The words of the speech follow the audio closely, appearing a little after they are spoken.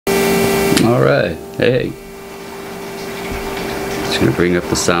Alright, hey. Just gonna bring up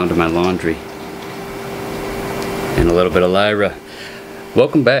the sound of my laundry. And a little bit of Lyra.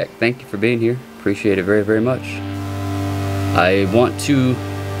 Welcome back. Thank you for being here. Appreciate it very, very much. I want to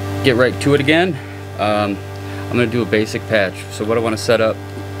get right to it again. I'm gonna do a basic patch. So what I want to set up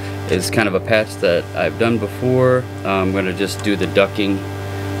is kind of a patch that I've done before. I'm gonna just do the ducking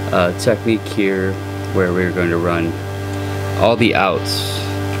technique here, where we're going to run all the outs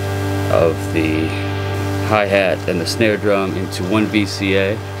of the hi-hat and the snare drum into one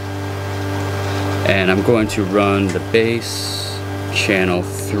VCA, and I'm going to run the bass channel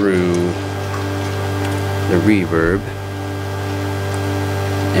through the reverb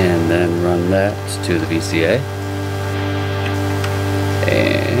and then run that to the VCA,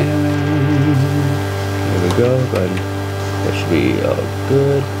 and there we go. That should be all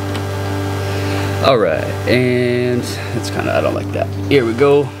good. Alright, and it's kind of, I don't like that. Here we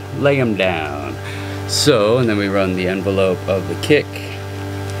go. Lay them down. So, and then we run the envelope of the kick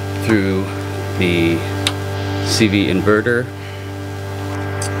through the CV inverter,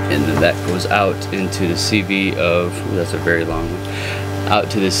 and then that goes out into the CV of, ooh, that's a very long one, out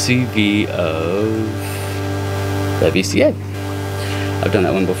to the CV of the VCA. I've done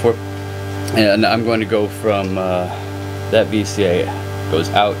that one before, and I'm going to go from that VCA goes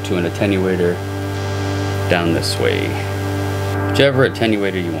out to an attenuator down this way. Whichever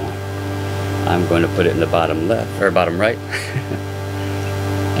attenuator you want. I'm going to put it in the bottom left, or bottom right,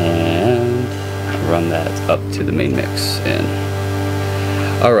 and run that up to the main mix. And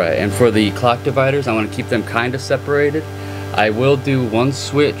alright, and for the clock dividers, I want to keep them kind of separated. I will do one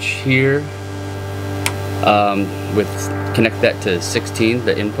switch here, connect that to 16,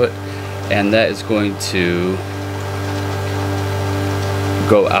 the input, and that is going to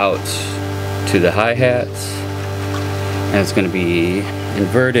go out to the hi-hats, and it's going to be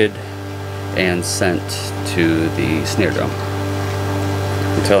inverted and sent to the snare drum.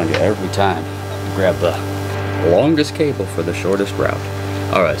 I'm telling you, every time grab the longest cable for the shortest route.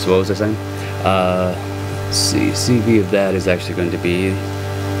 Alright, so what was I saying? Let's see, CV of that is actually going to be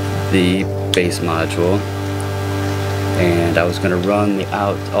the bass module, and I was going to run the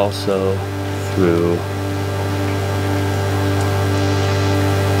out also through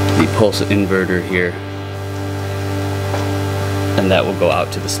the pulse inverter here, and that will go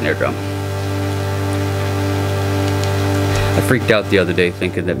out to the snare drum. I freaked out the other day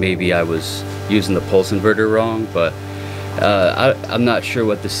thinking that maybe I was using the pulse inverter wrong, but I'm not sure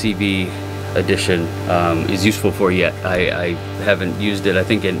what the CV edition is useful for yet. I haven't used it. I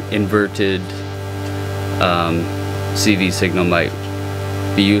think an inverted CV signal might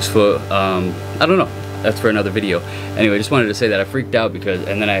be useful. I don't know. That's for another video. Anyway, just wanted to say that I freaked out because,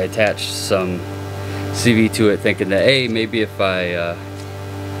 and then I attached some CV to it, thinking that, hey, maybe if I add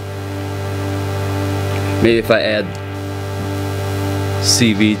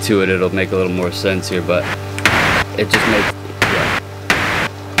CV to it, it'll make a little more sense here. But it just makes, yeah.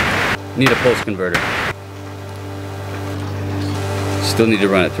 Need a pulse converter. Still need to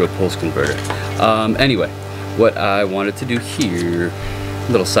run it through a pulse converter. Anyway, what I wanted to do here,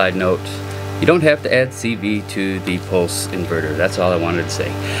 little side note. You don't have to add CV to the pulse inverter. That's all I wanted to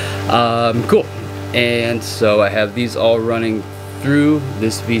say. Cool. And so I have these all running through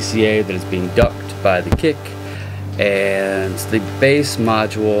this VCA that is being ducked by the kick. And the bass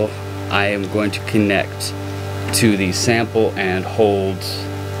module I am going to connect to the sample and hold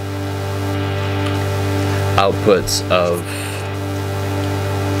outputs of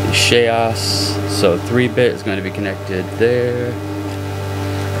the Shaos. So 3-bit is going to be connected there,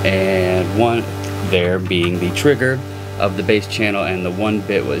 and 1 there being the trigger of the bass channel, and the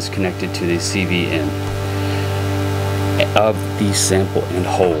 1-bit was connected to the CV in of the sample and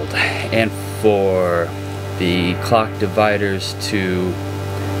hold. And for the clock dividers to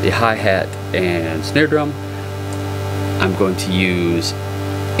the hi-hat and snare drum, I'm going to use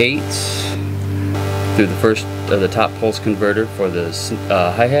 8 through the first the top pulse converter for the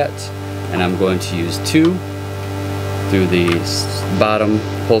hi-hats, and I'm going to use 2 through the bottom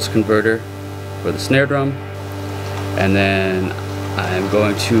pulse converter for the snare drum, and then I'm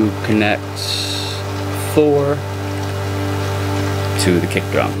going to connect 4 to the kick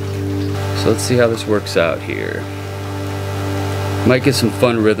drum. So let's see how this works out here. Might get some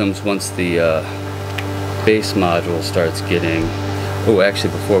fun rhythms once the bass module starts getting. Oh,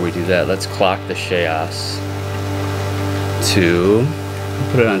 actually, before we do that, let's clock the Shaos to,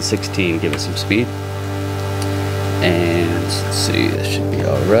 put it on 16, give it some speed. And let's see, this should be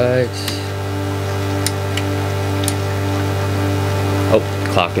alright. Oh,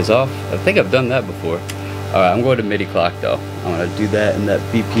 clock is off. I think I've done that before. Alright, I'm going to MIDI clock though. I'm going to do that, and that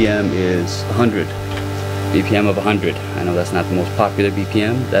BPM is 100. BPM of 100. I know that's not the most popular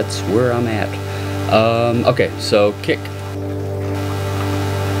BPM. That's where I'm at. Okay, so kick.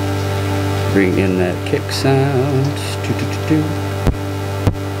 Bring in that kick sound.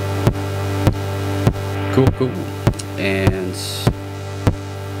 Cool, cool. And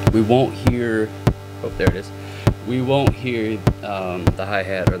we won't hear, oh, there it is. We won't hear the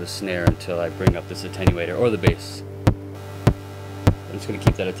hi-hat or the snare until I bring up this attenuator or the bass. I'm just going to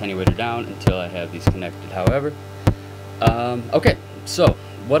keep that attenuator down until I have these connected, however. Okay, so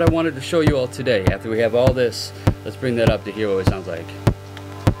what I wanted to show you all today, after we have all this, let's bring that up to hear what it sounds like.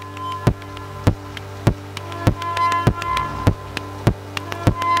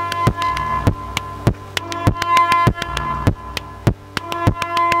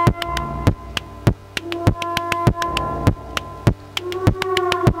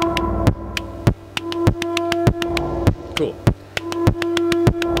 Cool.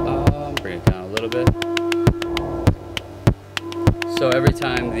 Bring it down a little bit. So every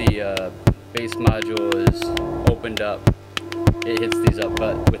time the bass module is opened up, it hits these up.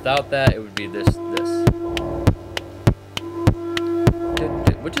 But without that, it would be this,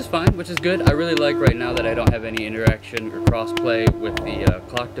 which is fine, which is good. I really like right now that I don't have any interaction or crossplay with the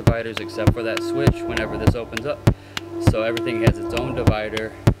clock dividers except for that switch whenever this opens up. So everything has its own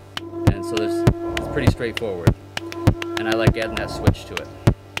divider, and so it's pretty straightforward. And I like adding that switch to it.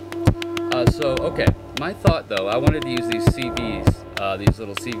 Okay, my thought though, I wanted to use these CVs, these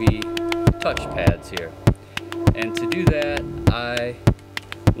little CV touch pads here. And to do that, I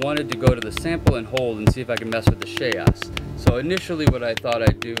wanted to go to the sample and hold and see if I can mess with the Shaos. So initially what I thought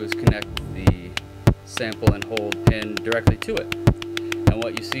I'd do is connect the sample and hold pin directly to it. And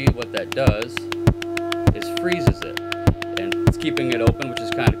what you see, what that does is freezes it. And it's keeping it open, which is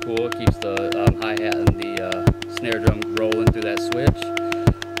kind of cool. It keeps the hi-hat and the snare drum rolling through that switch.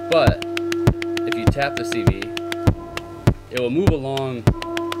 But if you tap the CV, it will move along,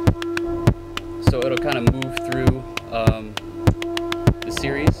 so it'll kind of move through the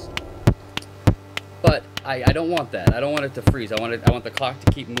series. But I don't want that. I don't want it to freeze. I want the clock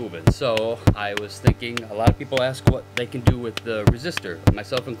to keep moving. So I was thinking, a lot of people ask what they can do with the resistor,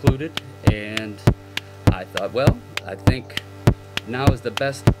 myself included, and I thought, well, I think now is the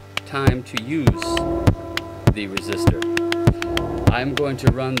best time to use the resistor. I'm going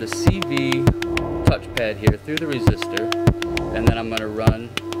to run the CV touchpad here through the resistor, and then I'm going to run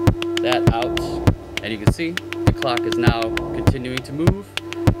that out, and you can see the clock is now continuing to move.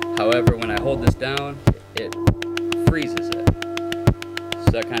 However, when I hold this down, it freezes it.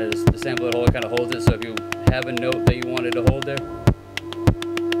 So that kind of, the sample and hold kind of holds it, so if you have a note that you wanted to hold there,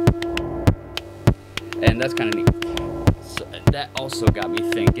 and that's kind of neat. So that also got me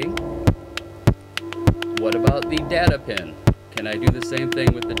thinking, what about the data pin? Can I do the same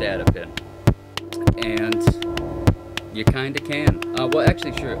thing with the data pin? And you kind of can. Well,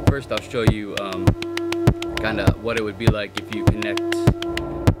 actually, sure. First, I'll show you kind of what it would be like if you connect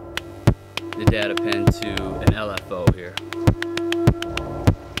the data pin to an LFO here.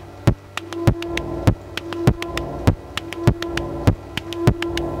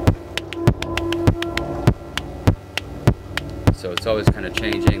 So it's always kind of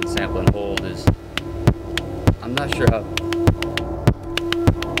changing. The sample and hold is, I'm not sure how.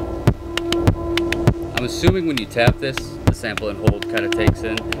 I'm assuming when you tap this, the sample and hold kind of takes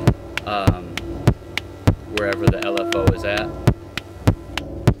in wherever the LFO is at.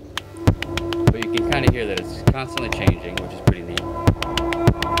 But you can kind of hear that it's constantly changing, which is pretty neat.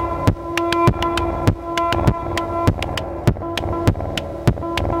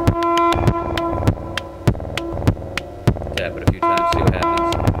 Tap it a few times, see what happens.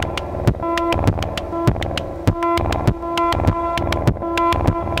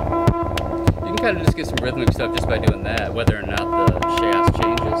 Kind of just get some rhythmic stuff just by doing that, whether or not the Shaos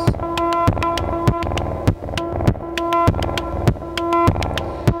changes.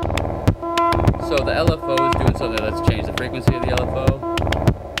 So the LFO is doing something. Let's change the frequency of the LFO.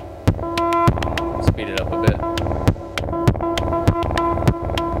 Speed it up a bit.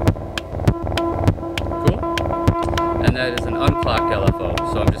 Cool. And that is an unclocked LFO,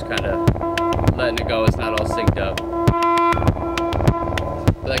 so I'm just kind of letting it go. It's not all synced up.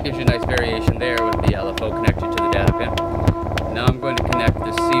 That gives you a nice variation there with the LFO connected to the data pin. Now I'm going to connect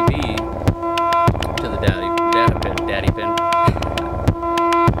the CV to the data pin.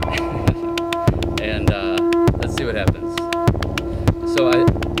 And let's see what happens. So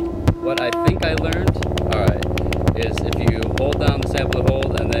what I think I learned, alright, is if you hold down the sample and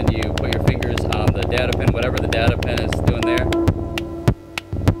hold, and then you put your fingers on the data pin, whatever the data pin is doing there,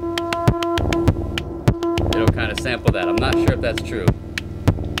 sample that. I'm not sure if that's true,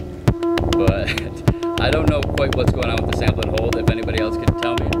 but I don't know quite what's going on with the sample and hold. If anybody else can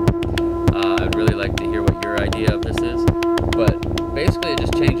tell me, I'd really like to hear what your idea of this is. But basically it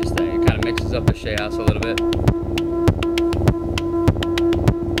just changes things. It kind of mixes up the Shaos a little bit.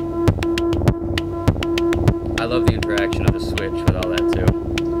 I love the interaction of the switch with all that too.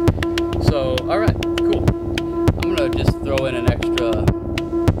 So, alright, cool. I'm going to just throw in an extra,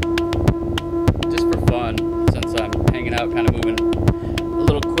 just for fun, since I'm hanging out, kind of moving a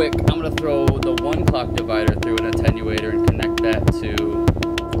little quick. I'm going to throw the 1 clock divider through an attenuator and connect that to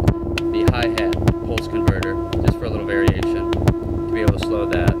the hi-hat pulse converter, just for a little variation, to be able to slow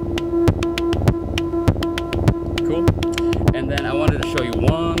that. Cool. And then I wanted to show you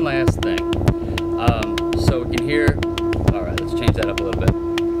one last thing. So we can hear, alright, let's change that up a little bit.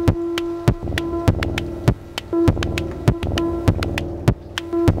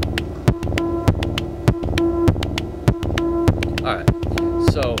 Alright,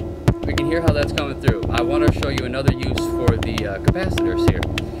 so we can hear how that's coming through. I want to show you another use for the capacitors here.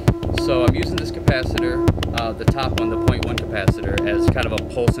 So I'm using this capacitor, the top one, the 0.1 capacitor, as kind of a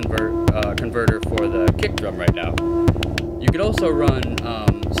pulse converter for the kick drum right now. You could also run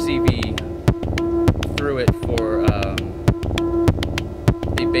CV through it for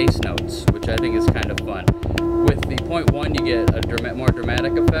the bass notes, which I think is kind of fun. With the 0.1 you get a more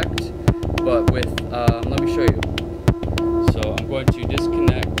dramatic effect, but with, let me show you. So I'm going to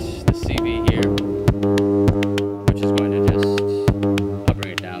disconnect the CV here, which is going to just, I'll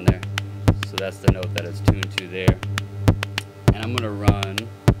bring it down there. So that's the note that it's tuned to there. And I'm going to run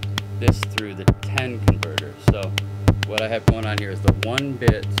this through the 10 converter. So what I have going on here is the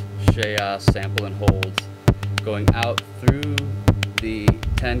 1-bit Shaos sample and hold going out through the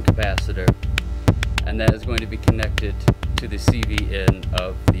 10 capacitor, and that is going to be connected to the CV in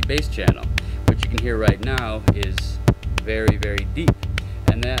of the bass channel, which you can hear right now is very, very deep.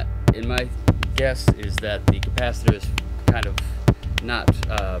 And that, in my guess, is that the capacitor is kind of not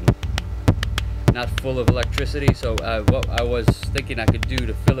full of electricity. So what I was thinking I could do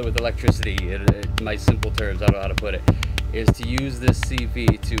to fill it with electricity, in my simple terms, I don't know how to put it, is to use this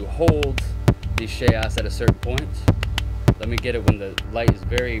CV to hold the Shaos at a certain point. Let me get it when the light is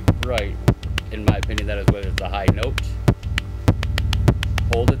very bright. In my opinion, that is when it's a high note.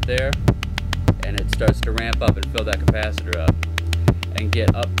 Hold it there, and it starts to ramp up and fill that capacitor up and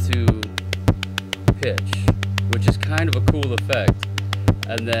get up to pitch, which is kind of a cool effect.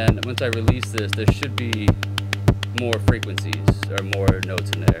 And then once I release this, there should be more frequencies or more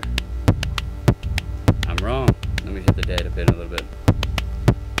notes in there. I'm wrong. Let me hit the data pin a little bit.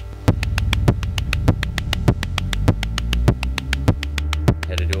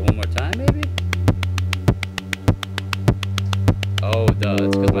 Had to do it one more time, maybe? Oh, duh,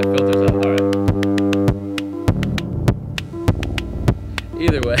 it's because my filter's on. Alright.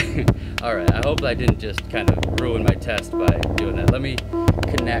 Either way, alright, I hope I didn't just kind of ruin my test by doing that. Let me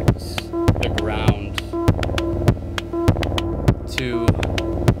connect the ground to...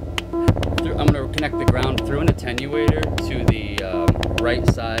 I'm going to connect the ground through an attenuator to the right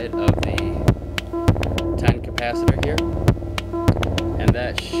side of the 10 capacitor here, and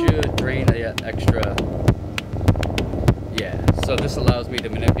that should drain the extra. Yeah, so this allows me to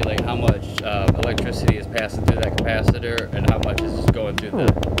manipulate how much electricity is passing through that capacitor and how much is just going through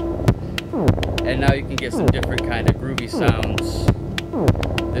the... And now you can get some different kind of groovy sounds.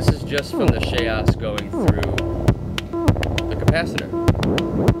 This is just from the Shaos going through the capacitor.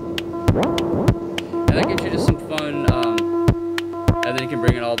 And that gives you just some fun, and then you can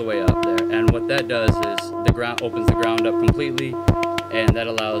bring it all the way up there. And what that does is the ground opens the ground up completely, and that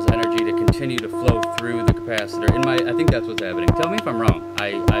allows energy to continue to flow through the capacitor. I think that's what's happening. Tell me if I'm wrong.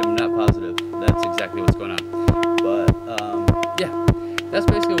 I'm not positive that's exactly what's going on. But yeah, that's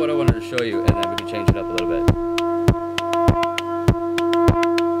basically what I wanted to show you, and then we can change it up a little bit.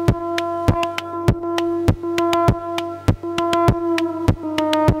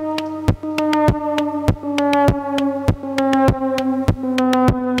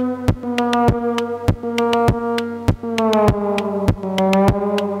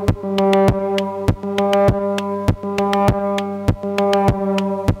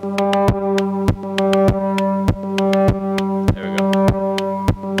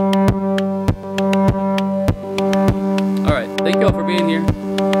 Thank you all for being here.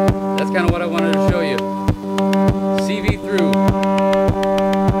 That's kind of what I wanted to show you. CV through.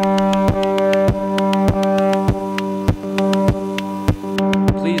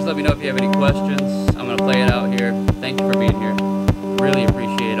 Please let me know if you have any questions. I'm going to play it out here. Thank you for being here. Really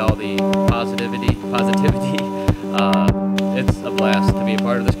appreciate all the positivity. It's a blast to be a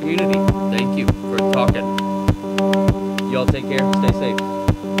part of this community. Thank you for talking. Y'all take care. Stay safe.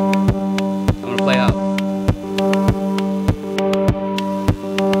 I'm gonna play out.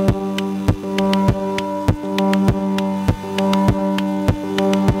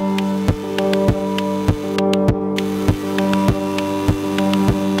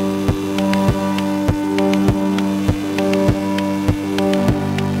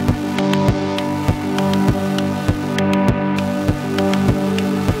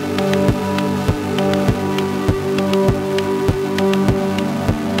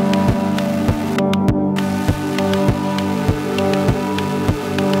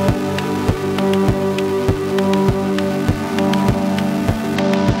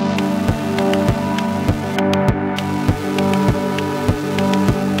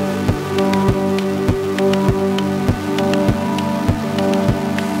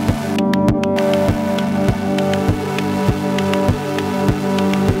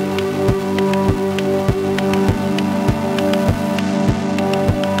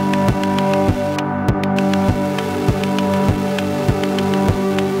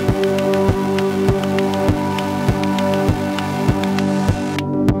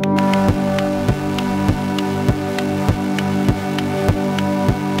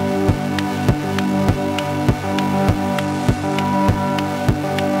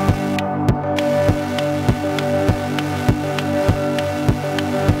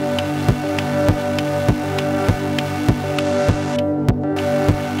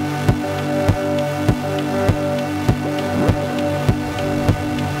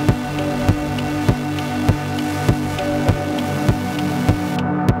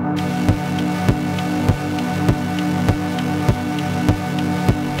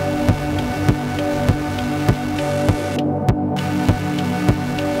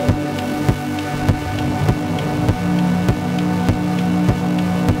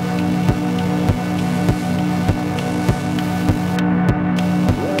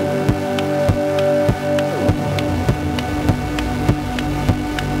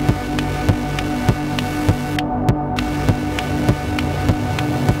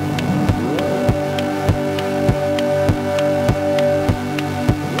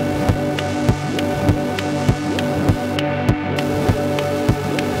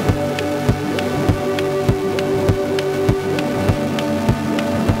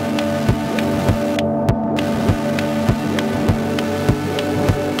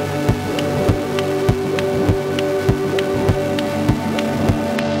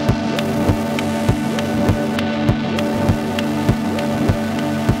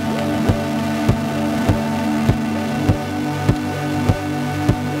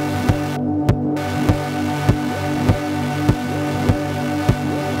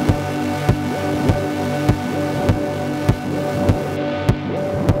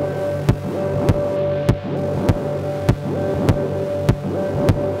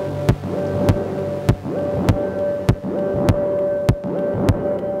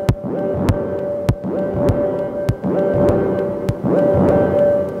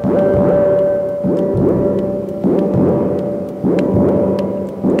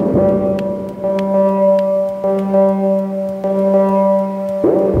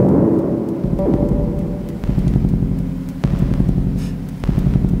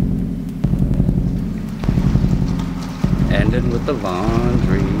 Ending with the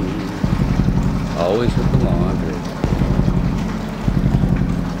laundry. Always with the laundry.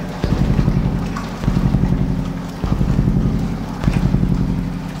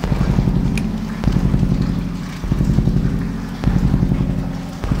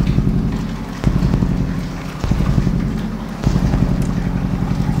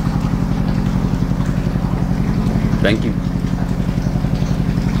 Thank you.